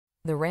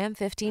The Ram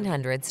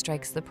 1500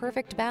 strikes the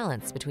perfect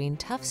balance between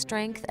tough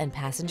strength and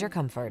passenger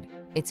comfort.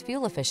 Its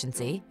fuel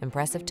efficiency,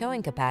 impressive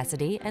towing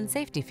capacity, and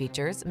safety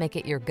features make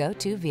it your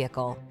go-to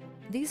vehicle.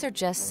 These are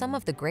just some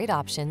of the great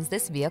options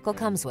this vehicle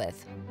comes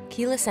with: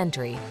 keyless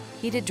entry,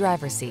 heated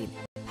driver's seat,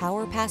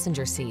 power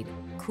passenger seat,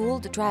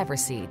 cooled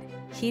driver's seat,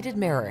 heated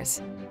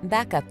mirrors,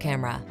 backup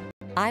camera,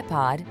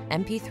 iPod,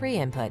 MP3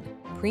 input,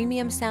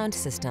 premium sound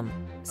system,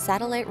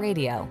 satellite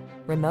radio,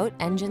 remote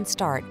engine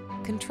start.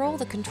 Control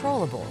the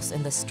controllables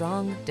in the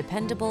strong,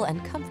 dependable,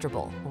 and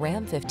comfortable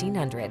Ram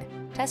 1500.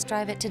 Test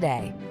drive it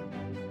today.